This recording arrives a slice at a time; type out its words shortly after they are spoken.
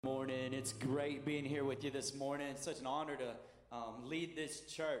Morning. It's great being here with you this morning. It's such an honor to lead this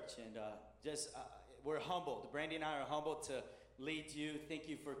church, and we're humbled. Brandy and I are humbled to lead you. Thank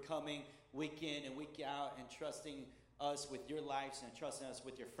you for coming week in and week out and trusting us with your lives and trusting us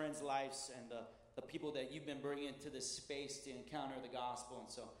with your friends' lives and the people that you've been bringing to this space to encounter the gospel.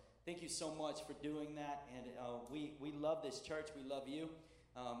 And so thank you so much for doing that. And we love this church. We love you.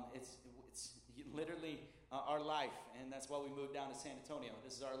 It's literally our life, and that's why we moved down to San Antonio.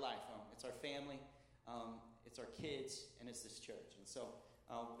 This is our life. It's our family, it's our kids, and it's this church. And so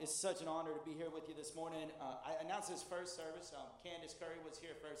it's such an honor to be here with you this morning. I announced this first service. Candace Curry was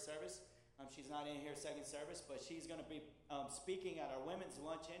here first service. She's not in here second service, but she's going to be speaking at our women's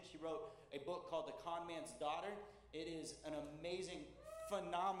luncheon. She wrote a book called The Con Man's Daughter. It is an amazing,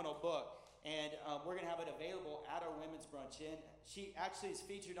 phenomenal book. And we're going to have it available at our women's brunch. And she actually is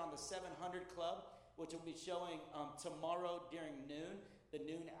featured on the 700 Club, which will be showing tomorrow during noon, the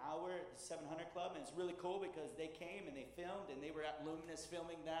noon hour at the 700 Club. And it's really cool because they came and they filmed, and they were at Luminous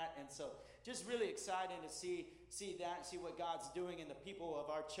filming that. And so just really excited to see that, see what God's doing in the people of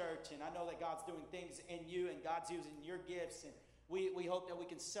our church. And I know that God's doing things in you, and God's using your gifts. And we hope that we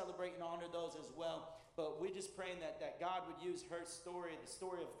can celebrate and honor those as well. But we're just praying that God would use her story, the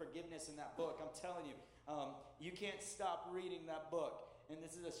story of forgiveness in that book. I'm telling you, you can't stop reading that book. And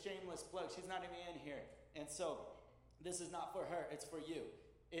this is a shameless plug. She's not even in here. And so this is not for her. It's for you.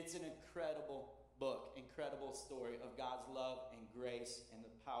 It's an incredible book, incredible story of God's love and grace and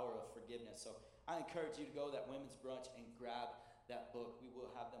the power of forgiveness. So I encourage you to go to that women's brunch and grab that book. We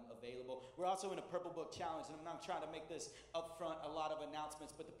will have them available. We're also in a Purple Book Challenge, and I'm not trying to make this upfront a lot of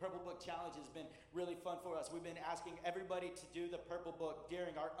announcements, but the Purple Book Challenge has been really fun for us. We've been asking everybody to do the Purple Book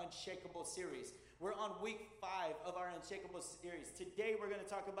during our Unshakable series. We're on week 5 of our Unshakable series. Today we're going to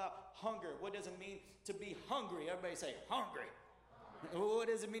talk about hunger. What does it mean to be hungry? Everybody say hungry. What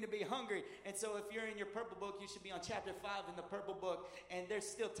does it mean to be hungry? And so if you're in your purple book, you should be on chapter 5 in the purple book, and there's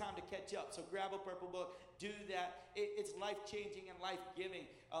still time to catch up. So grab a purple book, do that. It's life-changing and life-giving.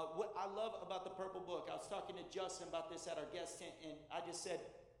 What I love about the purple book, I was talking to Justin about this at our guest tent, and I just said,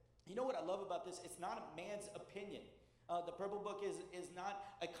 you know what I love about this? It's not a man's opinion. The purple book is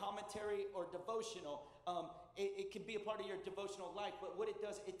not a commentary or devotional. It can be a part of your devotional life, but what it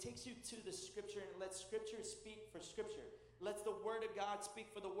does, it takes you to the scripture and lets scripture speak for scripture. Lets the word of God speak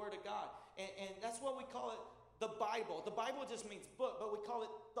for the word of God. And that's why we call it the Bible. The Bible just means book, but we call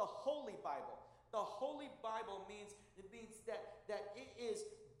it the Holy Bible. The Holy Bible means that it is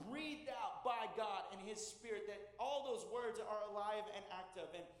breathed out by God and His Spirit, that all those words are alive and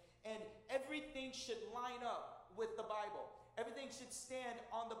active. And everything should line up with the Bible. Everything should stand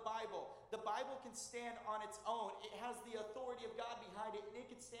on the Bible. The Bible can stand on its own. It has the authority of God behind it, and it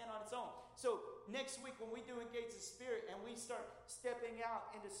can stand on its own. So next week when we do Engage the Spirit and we start stepping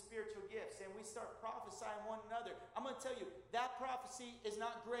out into spiritual gifts and we start prophesying one another, I'm going to tell you, that prophecy is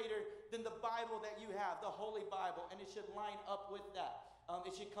not greater than the Bible that you have, the Holy Bible, and it should line up with that.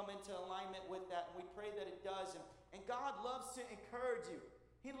 It should come into alignment with that, and we pray that it does. And God loves to encourage you.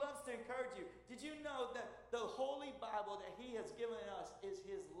 He loves to encourage you. Did you know that the Holy Bible that He has given us is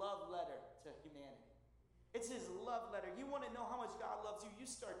His love letter to humanity? It's His love letter. You want to know how much God loves you? You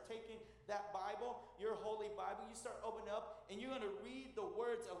start taking that Bible, your Holy Bible, you start opening up, and you're going to read the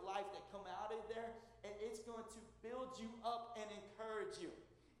words of life that come out of there, and it's going to build you up and encourage you.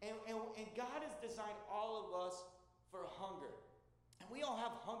 And God has designed all of us for hunger. And we all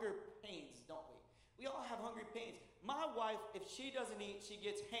have hunger pains, don't we? We all have hungry pains. My wife, if she doesn't eat, she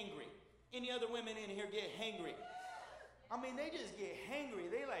gets hangry. Any other women in here get hangry? I mean, they just get hangry.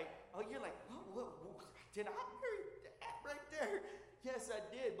 They like, oh, you're like, what, did I marry that right there? Yes, I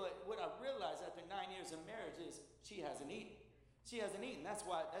did. But what I realized after 9 years of marriage is she hasn't eaten. She hasn't eaten. That's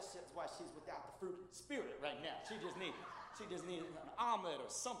why she's without the fruit of the Spirit right now. She just needs an omelet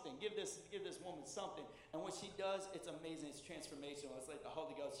or something. Give this woman something. And when she does, it's amazing. It's transformational. It's like the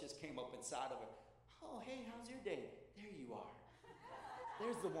Holy Ghost just came up inside of her. Oh, hey, how's your day? There you are.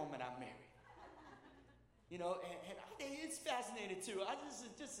 There's the woman I married. You know, and it's fascinating too.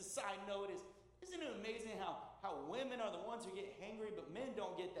 Just a side note isn't it amazing how women are the ones who get hangry, but men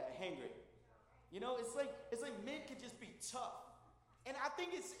don't get that hangry. You know, it's like men can just be tough. And I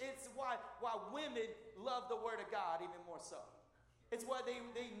think it's why women love the Word of God even more so. It's why they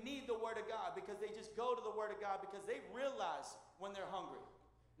need the Word of God, because they just go to the Word of God because they realize when they're hungry.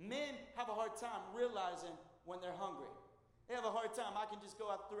 Men have a hard time realizing when they're hungry. They have a hard time. I can just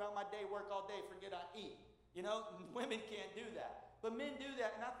go out throughout my day, work all day, forget I eat. You know, women can't do that. But men do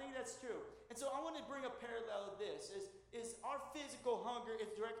that, and I think that's true. And so I want to bring a parallel of this. Is our physical hunger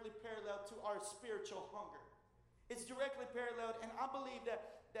is directly parallel to our spiritual hunger. It's directly paralleled, and I believe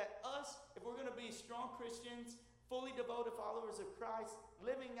that that us, if we're going to be strong Christians, fully devoted followers of Christ,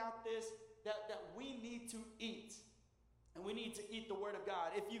 living out this, that we need to eat. And we need to eat the Word of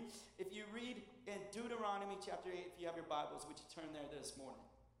God. If you read in Deuteronomy chapter 8, if you have your Bibles, would you turn there this morning?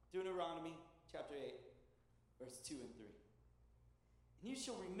 Deuteronomy chapter 8, verse 2 and 3. And you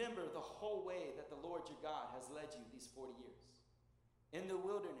shall remember the whole way that the Lord your God has led you these 40 years in the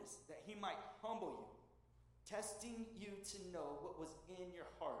wilderness, that he might humble you, testing you to know what was in your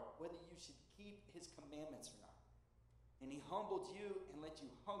heart, whether you should keep his commandments or not. And he humbled you and let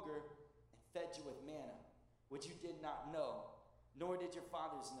you hunger and fed you with manna, which you did not know, nor did your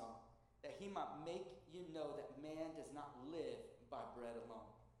fathers know, that he might make you know that man does not live by bread alone,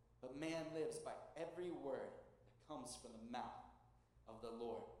 but man lives by every word that comes from the mouth of the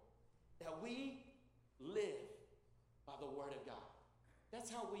Lord. That we live by the word of God. That's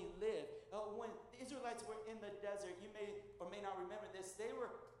how we live. When the Israelites were in the desert, you may or may not remember this, they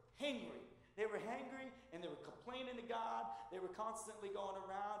were hangry. They were hangry and they were complaining to God. They were constantly going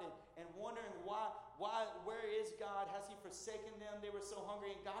around and wondering where is God? Has he forsaken them? They were so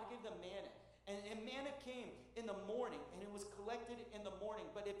hungry, and God gave them manna. And manna came in the morning, and it was collected in the morning.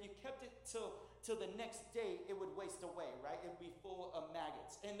 But if you kept it till the next day, it would waste away, right? It would be full of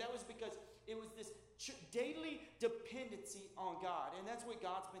maggots. And that was because it was this daily dependency on God. And that's what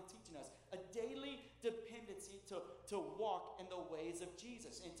God's been teaching us. A daily dependency to walk in the ways of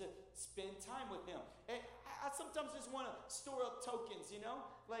Jesus and to spend time with him. And I sometimes just want to store up tokens,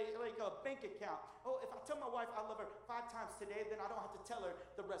 like a bank account. Oh, if I tell my wife I love her 5 times today, then I don't have to tell her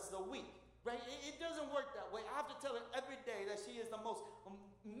the rest of the week. Right? It doesn't work that way. I have to tell her every day that she is the most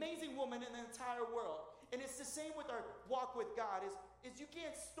amazing woman in the entire world. And it's the same with our walk with God, is you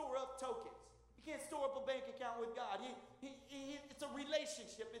can't store up tokens. You can't store up a bank account with God. It's a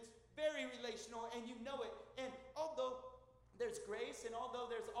relationship. It's very relational, and you know it. And although there's grace, and although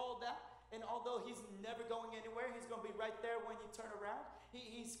there's all that, and although he's never going anywhere, he's going to be right there when you turn around.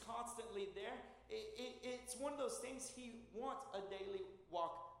 He's constantly there. It's one of those things. He wants a daily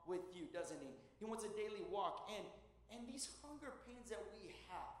walk with you, doesn't he? He wants a daily walk. And these hunger pains that we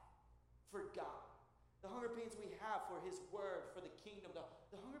have for God, the hunger pains we have for his word, for the kingdom, the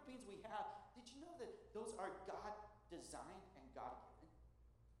hunger pains we have, did you know that those are God designed and God given?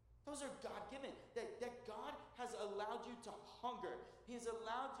 Those are God given. That God has allowed you to hunger. He has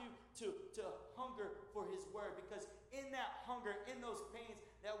allowed you to hunger for his word, because in that hunger, in those pains,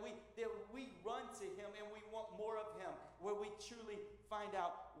 that we run to him and we want more of him, where we truly find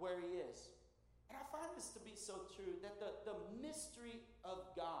out where he is. And I find this to be so true, that the mystery of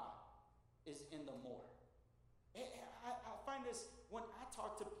God is in the more. And I find this when I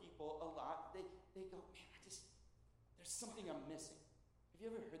talk to people a lot, they go, man, there's something I'm missing. Have you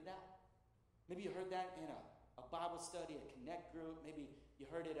ever heard that? Maybe you heard that in a Bible study, a connect group. Maybe you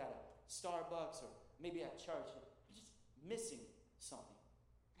heard it at a Starbucks, or maybe at church. You're just missing something.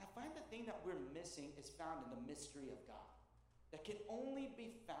 And I find the thing that we're missing is found in the mystery of God. That can only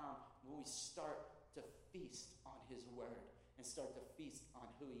be found when we start to feast on his word and start to feast on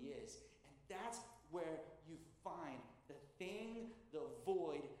who he is. And that's where you find the thing, the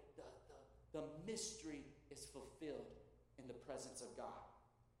void, the mystery is fulfilled in the presence of God.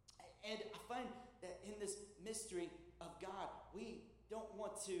 And I find that in this mystery of God, we don't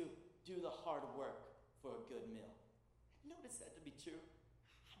want to do the hard work for a good meal. Notice that to be true.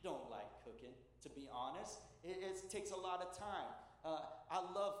 I don't like cooking, to be honest. It takes a lot of time. I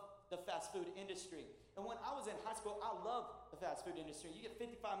love the fast food industry. And when I was in high school, I loved the fast food industry. You get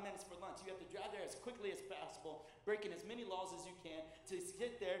 55 minutes for lunch. You have to drive there as quickly as possible, breaking as many laws as you can to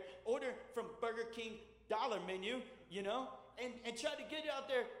get there, order from Burger King dollar menu, and try to get out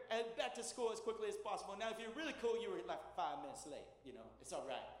there and back to school as quickly as possible. Now, if you're really cool, you were like 5 minutes late, It's all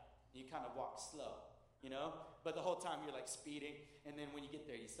right. You kind of walk slow, But the whole time you're like speeding, and then when you get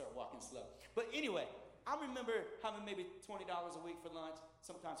there, you start walking slow. But anyway, I remember having maybe $20 a week for lunch,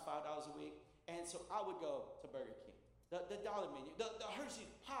 sometimes $5 a week. And so I would go to Burger King, the dollar menu, the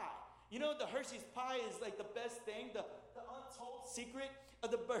Hershey's pie. The Hershey's pie is like the best thing, the untold secret of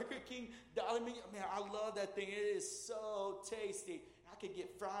the Burger King dollar menu. Man, I love that thing. It is so tasty. I could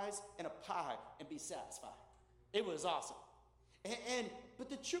get fries and a pie and be satisfied. It was awesome. But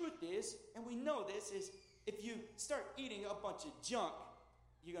the truth is, and we know this, is if you start eating a bunch of junk,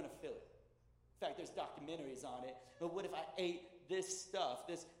 you're going to feel it. In fact, there's documentaries on it. But what if I ate this stuff,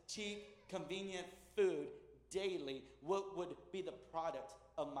 this cheap, convenient food daily? What would be the product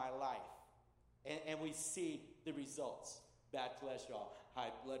of my life? And we see the results. Bad cholesterol,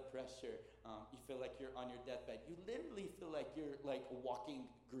 high blood pressure. You feel like you're on your deathbed. You literally feel like you're like walking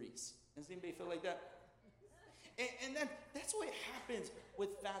grease. Does anybody feel like that? And that's what happens with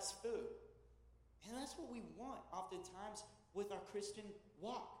fast food. And that's what we want oftentimes with our Christian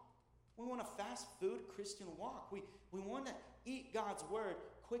walk. We want a fast food Christian walk. We want to eat God's word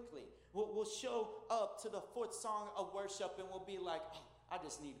quickly. We'll show up to the fourth song of worship and we'll be like, oh, I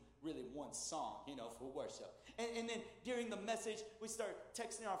just need really one song, for worship. And then during the message, we start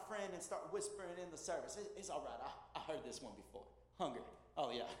texting our friend and start whispering in the service. It's all right. I heard this one before. Hungry.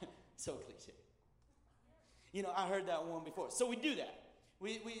 Oh, yeah. So cliche. I heard that one before. So we do that.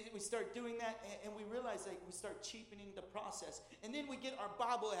 We start doing that, and we realize that we start cheapening the process. And then we get our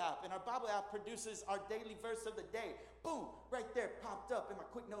Bible app, and our Bible app produces our daily verse of the day. Boom, right there, popped up in my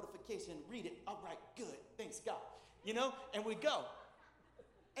quick notification. Read it. All right, good. Thanks, God. And we go.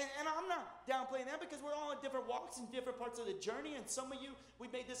 And I'm not downplaying that because we're all in different walks and different parts of the journey. And some of you, we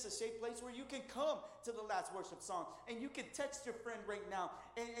made this a safe place where you can come to the last worship song. And you can text your friend right now.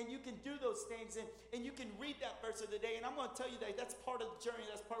 And you can do those things. And you can read that verse of the day. And I'm going to tell you that that's part of the journey.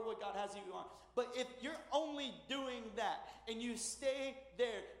 That's part of what God has you on. But if you're only doing that and you stay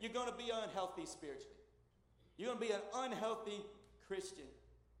there, you're going to be unhealthy spiritually. You're going to be an unhealthy Christian.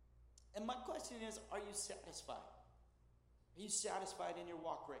 And my question is, are you satisfied? Are you satisfied in your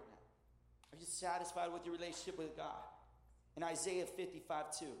walk right now? Are you satisfied with your relationship with God? In Isaiah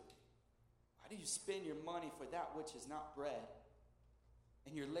 55:2, why do you spend your money for that which is not bread,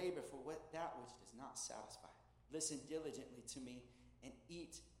 and your labor for that which does not satisfy? Listen diligently to me and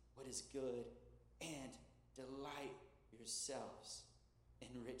eat what is good, and delight yourselves in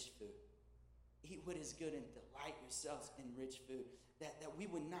rich food. Eat what is good and delight yourselves in rich food, that we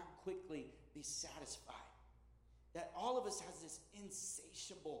would not quickly be satisfied. That all of us has this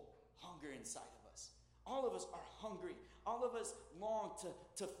insatiable hunger inside of us. All of us are hungry. All of us long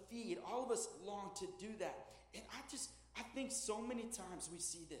to feed. All of us long to do that. And I think so many times we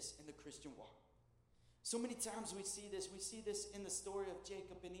see this in the Christian walk. So many times we see this. We see this in the story of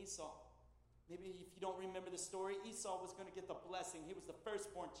Jacob and Esau. Maybe if you don't remember the story, Esau was going to get the blessing. He was the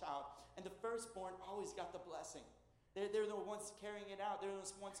firstborn child. And the firstborn always got the blessing. They're the ones carrying it out. They're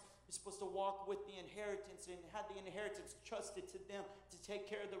the ones who're supposed to walk with the inheritance and have the inheritance trusted to them to take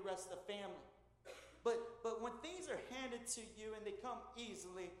care of the rest of the family. But when things are handed to you and they come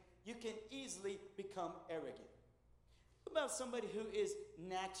easily, you can easily become arrogant. What about somebody who is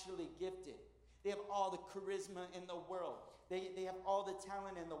naturally gifted? They have all the charisma in the world. They have all the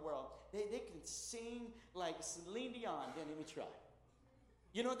talent in the world. They can sing like Celine Dion. Don't even try.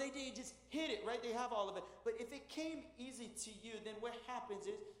 They just hit it, right? They have all of it. But if it came easy to you, then what happens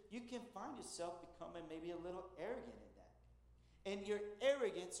is you can find yourself becoming maybe a little arrogant in that. And your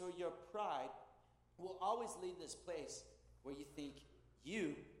arrogance or your pride will always lead this place where you think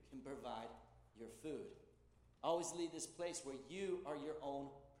you can provide your food. Always lead this place where you are your own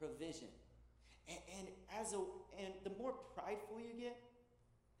provision. And the more prideful you get,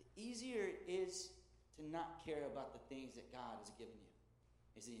 the easier it is to not care about the things that God has given you.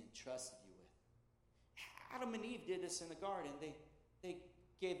 Is he entrusted you with. Adam and Eve did this in the garden. They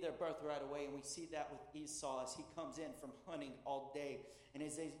gave their birthright away, and we see that with Esau as he comes in from hunting all day. And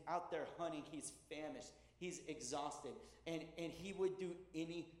as he's out there hunting, he's famished. He's exhausted. And he would do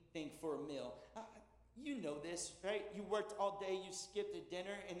anything for a meal. You know this, right? You worked all day, you skipped a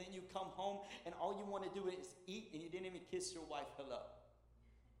dinner, and then you come home, and all you want to do is eat, and you didn't even kiss your wife hello.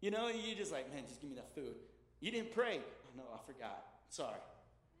 You're just like, man, just give me that food. You didn't pray. Oh, no, I forgot. Sorry.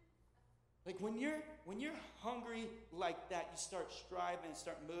 Like when you're hungry like that, you start striving and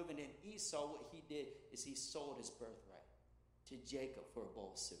start moving. And Esau, what he did is he sold his birthright to Jacob for a bowl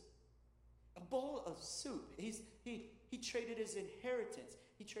of soup. A bowl of soup. He traded his inheritance.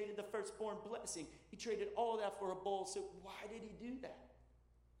 He traded the firstborn blessing. He traded all that for a bowl of soup. Why did he do that?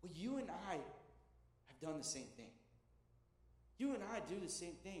 Well, you and I have done the same thing. You and I do the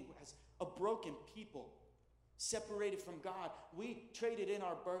same thing as a broken people, separated from God. We traded in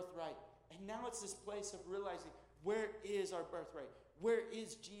our birthright. And now it's this place of realizing, where is our birthright? Where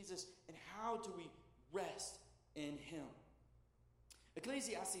is Jesus? And how do we rest in him?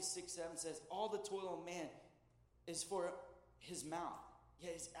 Ecclesiastes 6:7 says, all the toil of man is for his mouth,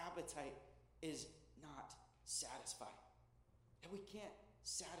 yet his appetite is not satisfied. And we can't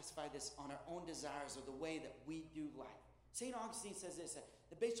satisfy this on our own desires or the way that we do life. St. Augustine says this,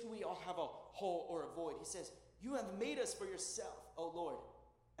 that basically we all have a hole or a void. He says, you have made us for yourself, O Lord,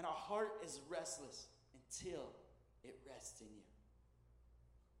 and our heart is restless until it rests in you.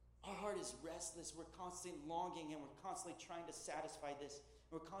 Our heart is restless. We're constantly longing, and we're constantly trying to satisfy this.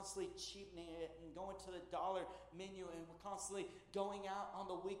 We're constantly cheapening it and going to the dollar menu, and we're constantly going out on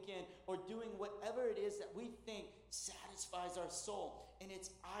the weekend or doing whatever it is that we think satisfies our soul. And it's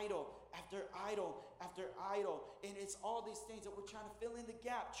idle. after idol after idol. And it's all these things that we're trying to fill in the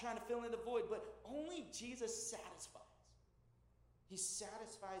gap, trying to fill in the void. But only Jesus satisfies. He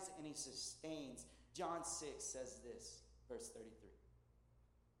satisfies and he sustains. John 6 says this, verse 33.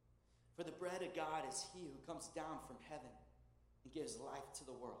 For the bread of God is he who comes down from heaven and gives life to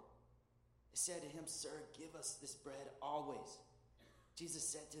the world. They said to him, Sir, give us this bread always. Jesus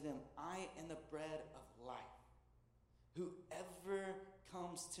said to them, I am the bread of life. Whoever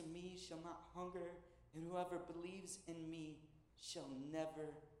comes to me shall not hunger, and whoever believes in me shall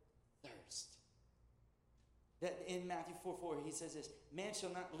never thirst. That in Matthew 4:4, he says this, man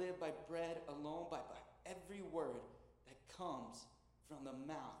shall not live by bread alone, but by every word that comes from the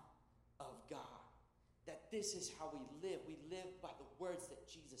mouth of God. That this is how we live. We live by the words that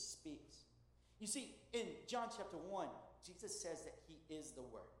Jesus speaks. You see, in John chapter 1, Jesus says that he is the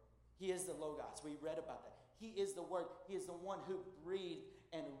Word. He is the Logos. We read about that. He is the Word. He is the one who breathed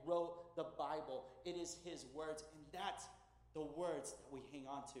and wrote the Bible. It is his words, and that's the words that we hang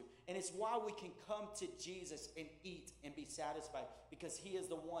on to. And it's why we can come to Jesus and eat and be satisfied, because he is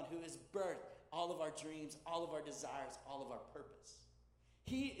the one who has birthed all of our dreams, all of our desires, all of our purpose.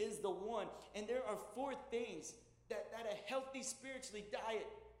 He is the one. And there are 4 things that a healthy spiritually diet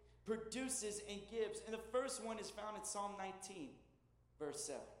produces and gives. And the first one is found in Psalm 19, verse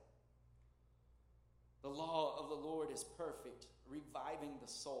 7. The law of the Lord is perfect, reviving the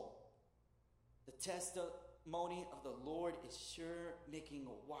soul. The testimony of the Lord is sure, making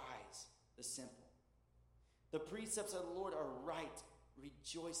wise the simple. The precepts of the Lord are right,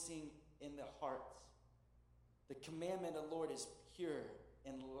 rejoicing in the hearts. The commandment of the Lord is pure,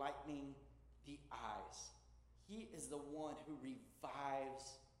 enlightening the eyes. He is the one who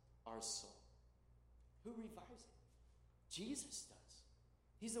revives our soul. Who revives it? Jesus does.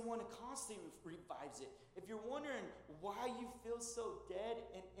 He's the one who constantly revives it. If you're wondering why you feel so dead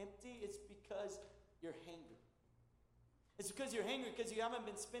and empty, it's because you're hangry. It's because you're hangry because you haven't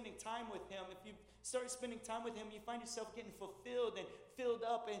been spending time with him. If you start spending time with him, you find yourself getting fulfilled and filled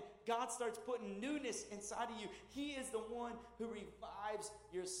up, and God starts putting newness inside of you. He is the one who revives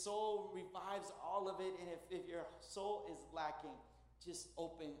your soul, revives all of it. And if your soul is lacking, just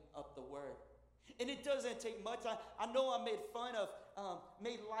open up the Word. And it doesn't take much. I know I made fun of,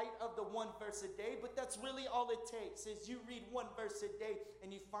 made light of the 1 verse a day, but that's really all it takes is you read 1 verse a day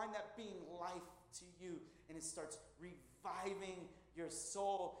and you find that being life to you, and it starts reviving your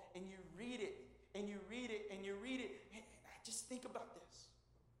soul, and you read it and you read it and you read it. And just think about this.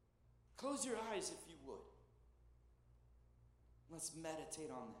 Close your eyes if you would. Let's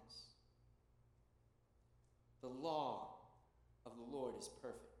meditate on this. The law of the Lord is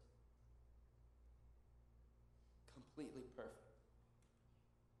perfect. Completely perfect.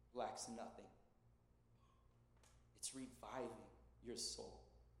 Lacks nothing. It's reviving your soul.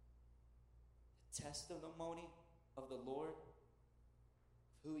 The testimony of the Lord,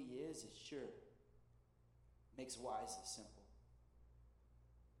 of who he is sure. Makes wise the simple.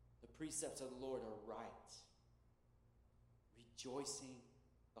 The precepts of the Lord are right. Rejoicing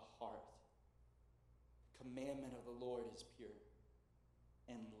the heart. The commandment of the Lord is pure.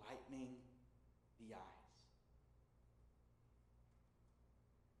 Enlightening the eyes.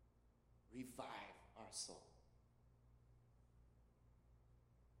 Revive our soul.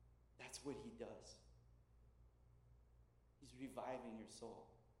 That's what he does. He's reviving your soul.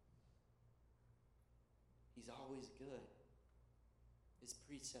 He's always good. His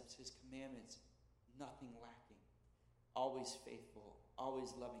precepts, his commandments, nothing lacking. Always faithful,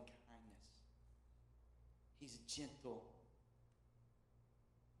 always loving kindness. He's gentle.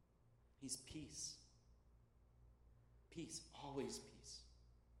 He's peace. Peace, always peace.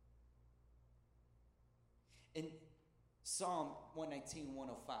 In Psalm 119,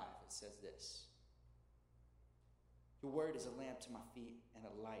 105, it says this. Your word is a lamp to my feet and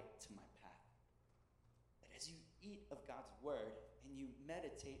a light to my path. That as you eat of God's word and you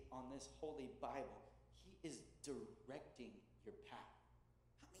meditate on this holy Bible, he is directing your path.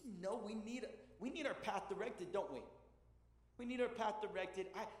 How many know we need our path directed, don't we? We need our path directed.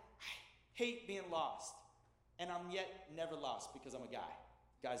 I hate being lost, and I'm yet never lost because I'm a guy.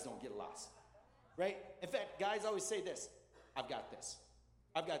 Guys don't get lost. Right? In fact, guys always say this, I've got this.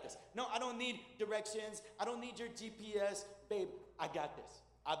 I've got this. No, I don't need directions. I don't need your GPS. Babe, I got this.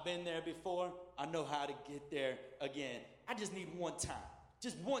 I've been there before. I know how to get there again. I just need one time.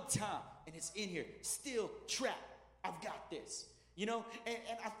 Just one time. And it's in here. Still trapped. I've got this. You know? And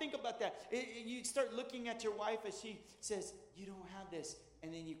I think about that. You start looking at your wife as she says, you don't have this.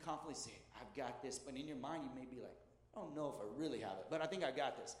 And then you confidently say, I've got this. But in your mind, you may be like, I don't know if I really have it. But I think I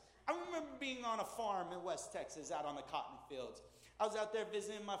got this. I remember being on a farm in West Texas out on the cotton fields. I was out there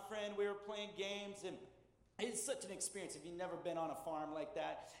visiting my friend. We were playing games, and it's such an experience if you've never been on a farm like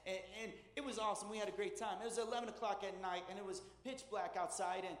that. And it was awesome. We had a great time. It was 11 o'clock at night, and it was pitch black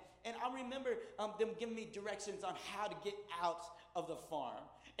outside. And I remember them giving me directions on how to get out of the farm.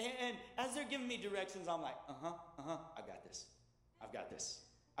 And as they're giving me directions, I'm like, I got this. I've got this.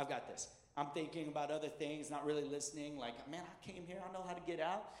 I've got this. I'm thinking about other things, not really listening. Like, man, I came here. I know how to get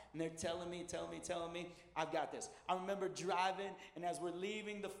out. And they're telling me, I've got this. I remember driving, and as we're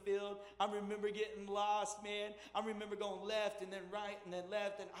leaving the field, I remember getting lost, man. I remember going left and then right and then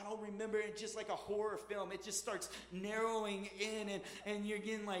left. And I don't remember it, just like a horror film. It just starts narrowing in, and you're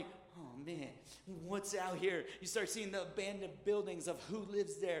getting like, oh, man, what's out here? You start seeing the abandoned buildings of who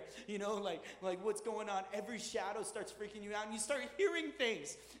lives there, like what's going on. Every shadow starts freaking you out, and you start hearing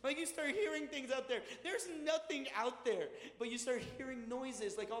things. Like, you start hearing things out there. There's nothing out there, but you start hearing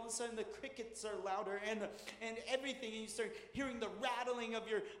noises. Like, all of a sudden, the crickets are louder and everything, and you start hearing the rattling of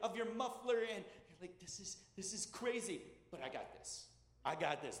your muffler, and you're like, this is crazy, but I got this. I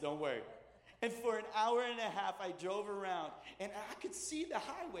got this, don't worry. And for an hour and a half, I drove around, and I could see the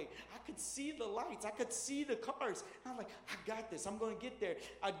highway. I could see the lights. I could see the cars. I'm like, I got this. I'm going to get there.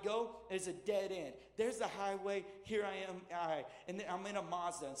 I'd go, there's a dead end. There's the highway. Here I am. And then I'm in a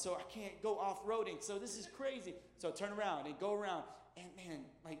Mazda, so I can't go off-roading. So this is crazy. So I turn around and go around. And, man,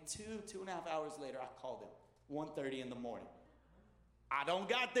 like 2.5 hours later, I called him, 1:30 in the morning. I don't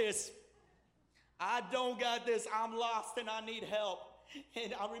got this. I don't got this. I'm lost, and I need help.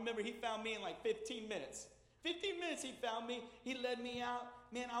 And I remember he found me in like 15 minutes. 15 minutes he found me. He led me out.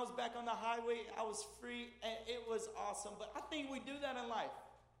 Man, I was back on the highway. I was free, and it was awesome. But I think we do that in life.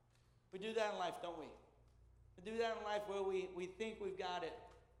 We do that in life, don't we? We do that in life where we think we've got it,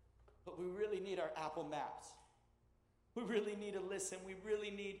 but we really need our Apple Maps. We really need to listen. We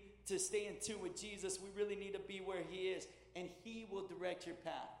really need to stay in tune with Jesus. We really need to be where he is, and he will direct your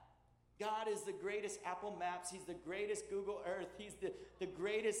path. God is the greatest Apple Maps. He's the greatest Google Earth. He's the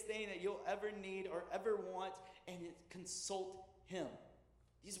greatest thing that you'll ever need or ever want, and consult him.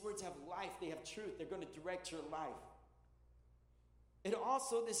 These words have life. They have truth. They're going to direct your life. It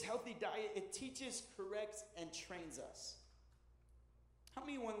also, this healthy diet, it teaches, corrects, and trains us. How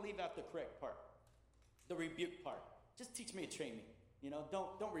many want to leave out the correct part? The rebuke part. Just teach me and train me.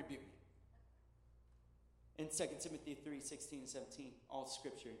 Don't rebuke me. In 2 Timothy 3:16 and 17, all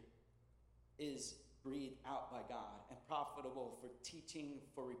scripture is breathed out by God and profitable for teaching,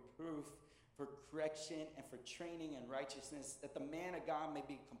 for reproof, for correction, and for training in righteousness, that the man of God may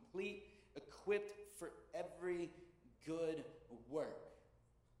be complete, equipped for every good work.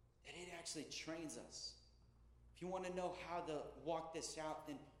 That it actually trains us. If you want to know how to walk this out,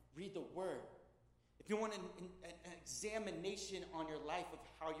 then read the word. If you want an examination on your life of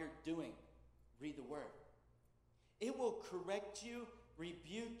how you're doing, read the word. It will correct you,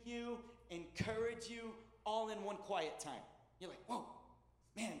 rebuke you, encourage you, all in one quiet time. You're like, whoa,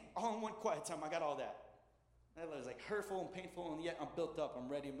 man, all in one quiet time, I got all that. That was like hurtful and painful, and yet I'm built up, I'm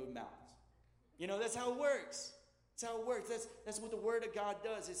ready to move mountains. That's how it works. That's how it works. That's what the word of God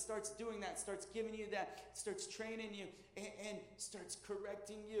does. It starts doing that, starts giving you that, starts training you, and starts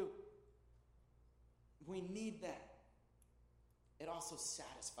correcting you. We need that. It also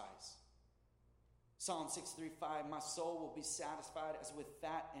satisfies. Psalm 63:5, my soul will be satisfied as with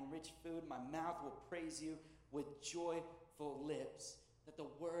fat and rich food. My mouth will praise you with joyful lips. That the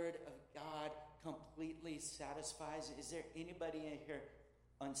word of God completely satisfies. Is there anybody in here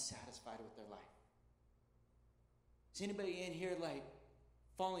unsatisfied with their life? Is anybody in here like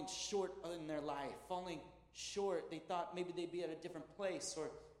falling short in their life? Falling short. They thought maybe they'd be at a different place,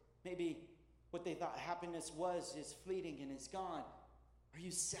 or maybe what they thought happiness was is fleeting and it's gone. Are you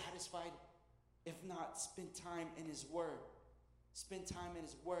satisfied? If not, spend time in his word. Spend time in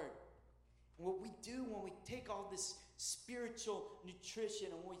his word. And what we do when we take all this spiritual nutrition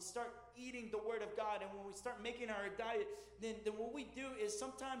and when we start eating the word of God and when we start making our diet, then what we do is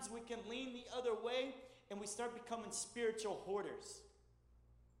sometimes we can lean the other way and we start becoming spiritual hoarders.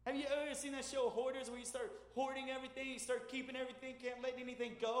 Have you ever seen that show, Hoarders, where you start hoarding everything, you start keeping everything, can't let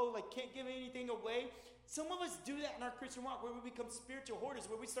anything go, like can't give anything away? Some of us do that in our Christian walk, where we become spiritual hoarders,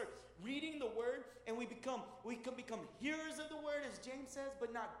 where we start reading the word and we can become hearers of the word, as James says,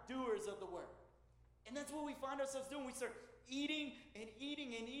 but not doers of the word. And that's what we find ourselves doing. We start eating and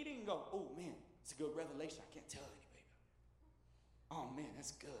eating and eating and go, oh man, it's a good revelation. I can't tell anybody about it. Oh man,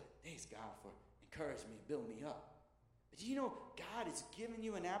 that's good. Thanks God for encouraging me and building me up. But God is giving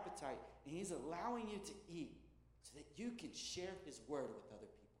you an appetite, and he's allowing you to eat so that you can share his word with other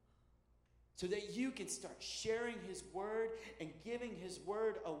people. so that you can start sharing his word and giving his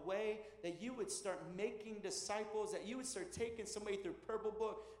word away, that you would start making disciples, that you would start taking somebody through Purple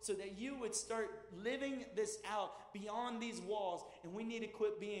Book, so that you would start living this out beyond these walls. And we need to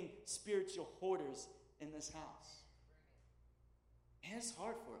quit being spiritual hoarders in this house. And it's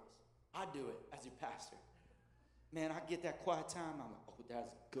hard for us. I do it as your pastor. Man, I get that quiet time. I'm like, oh, that's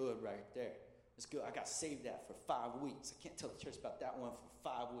good right there. That's good. I got to save that for 5 weeks. I can't tell the church about that one for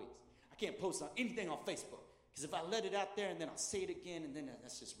 5 weeks. I can't post on anything on Facebook, because if I let it out there and then I'll say it again, and then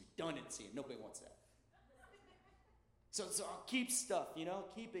that's just redundancy, and nobody wants that. So I'll keep stuff,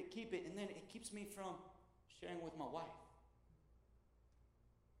 keep it, and then it keeps me from sharing with my wife.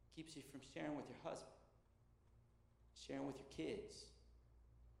 Keeps you from sharing with your husband, sharing with your kids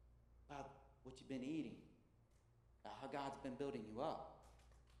about what you've been eating, about how God's been building you up,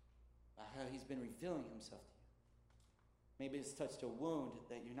 about how he's been revealing himself to you. Maybe it's touched a wound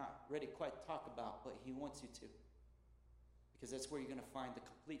that you're not ready to quite talk about, but he wants you to, because that's where you're going to find the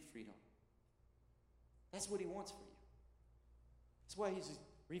complete freedom. That's what he wants for you. That's why he's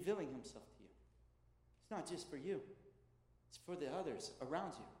revealing himself to you. It's not just for you. It's for the others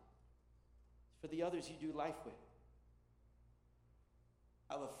around you. It's for the others you do life with.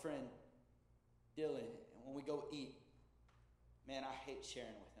 I have a friend, Dylan, and when we go eat, man, I hate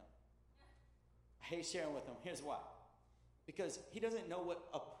sharing with him. I hate sharing with him. Here's why. Because he doesn't know what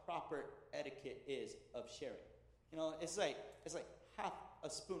a proper etiquette is of sharing. It's like half a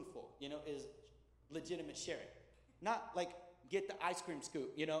spoonful, is legitimate sharing. Not like get the ice cream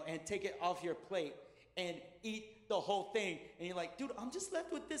scoop, and take it off your plate and eat the whole thing. And you're like, dude, I'm just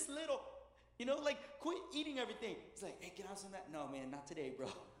left with this little, quit eating everything. It's like, hey, can I have some of that? No, man, not today, bro.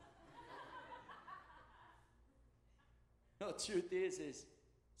 No, the truth is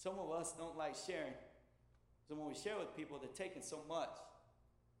some of us don't like sharing. So when we share with people, they're taking so much,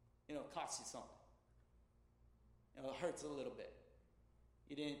 it costs you something. It hurts a little bit.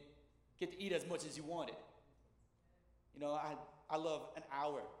 You didn't get to eat as much as you wanted. I love an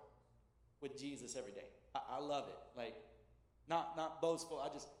hour with Jesus every day. I love it. Like, not boastful.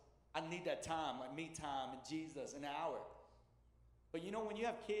 I need that time, like me time and Jesus, an hour. But when you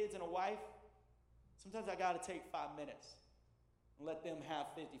have kids and a wife, sometimes I got to take 5 minutes and let them have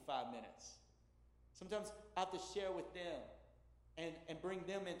 55 minutes. Sometimes I have to share with them and bring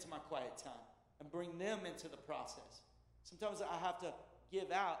them into my quiet time and bring them into the process. Sometimes I have to give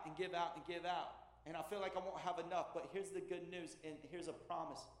out and give out and give out. And I feel like I won't have enough. But here's the good news, and here's a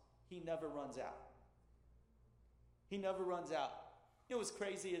promise. He never runs out. He never runs out. What's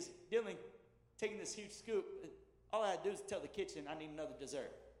crazy is Dylan taking this huge scoop. All I had to do is tell the kitchen I need another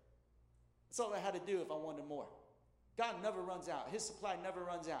dessert. That's all I had to do if I wanted more. God never runs out. His supply never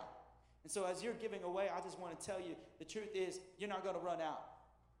runs out. And so as you're giving away, I just want to tell you, the truth is, you're not going to run out.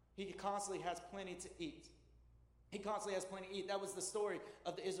 He constantly has plenty to eat. He constantly has plenty to eat. That was the story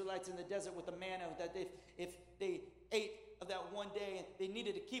of the Israelites in the desert with the manna, that if they ate of that one day, and they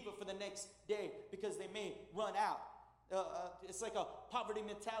needed to keep it for the next day because they may run out. It's like a poverty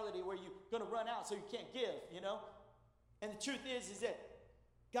mentality where you're going to run out so you can't give, And the truth is that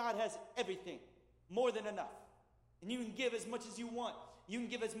God has everything, more than enough. And you can give as much as you want. You can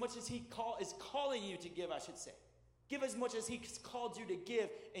give as much as he is calling you to give, I should say. Give as much as he's called you to give,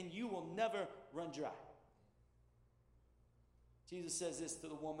 and you will never run dry. Jesus says this to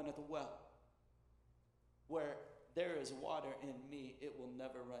the woman at the well. Where there is water in me, it will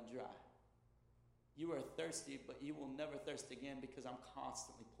never run dry. You are thirsty, but you will never thirst again, because I'm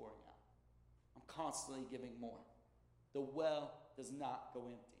constantly pouring out. I'm constantly giving more. The well does not go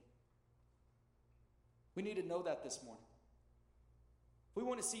empty. We need to know that this morning. If we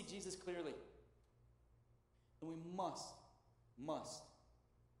want to see Jesus clearly, then we must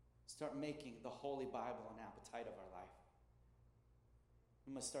start making the Holy Bible an appetite of our life.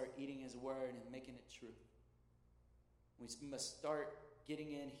 We must start eating his word and making it true. We must start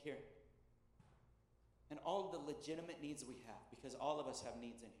getting in here. And all of the legitimate needs we have, because all of us have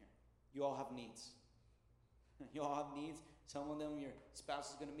needs in here. You all have needs. You all have needs. Some of them your spouse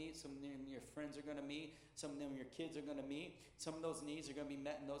is going to meet. Some of them your friends are going to meet. Some of them your kids are going to meet. Some of those needs are going to be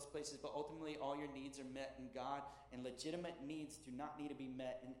met in those places. But ultimately, all your needs are met in God. And legitimate needs do not need to be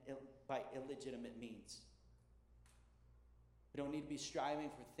met by illegitimate means. We don't need to be striving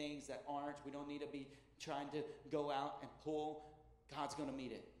for things that aren't. We don't need to be trying to go out and pull. God's going to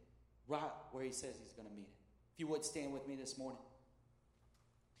meet it right where he says he's going to meet it. If you would stand with me this morning.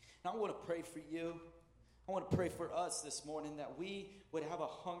 And I want to pray for you. I want to pray for us this morning that we would have a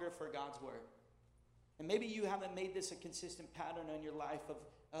hunger for God's word. And maybe you haven't made this a consistent pattern in your life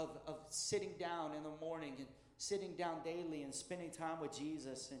of sitting down in the morning and sitting down daily and spending time with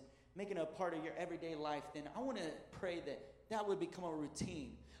Jesus and making it a part of your everyday life, then I want to pray that that would become a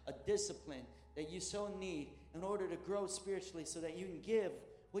routine, a discipline that you so need in order to grow spiritually so that you can give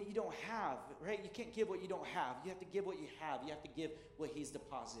what you don't have, right? You can't give what you don't have. You have to give what you have. You have to give what he's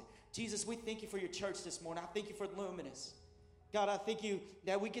deposited. Jesus, we thank you for your church this morning. I thank you for Luminous. God, I thank you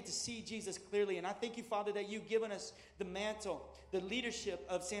that we get to see Jesus clearly. And I thank you, Father, that you've given us the mantle, the leadership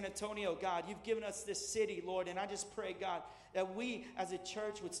of San Antonio, God. You've given us this city, Lord. And I just pray, God, that we as a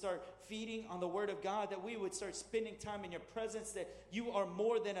church would start feeding on the word of God, that we would start spending time in your presence, that you are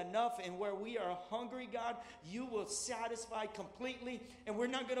more than enough. And where we are hungry, God, you will satisfy completely. And we're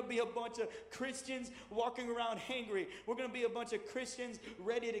not going to be a bunch of Christians walking around hangry. We're going to be a bunch of Christians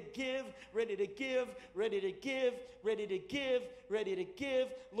ready to give, ready to give, ready to give, ready to give, ready to give.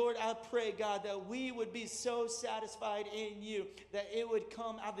 Lord, I pray, God, that we would be so satisfied in you that it would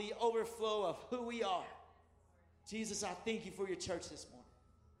come out of the overflow of who we are. Jesus, I thank you for your church this morning.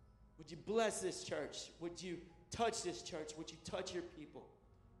 Would you bless this church? Would you touch this church? Would you touch your people?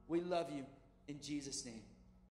 We love you in Jesus' name.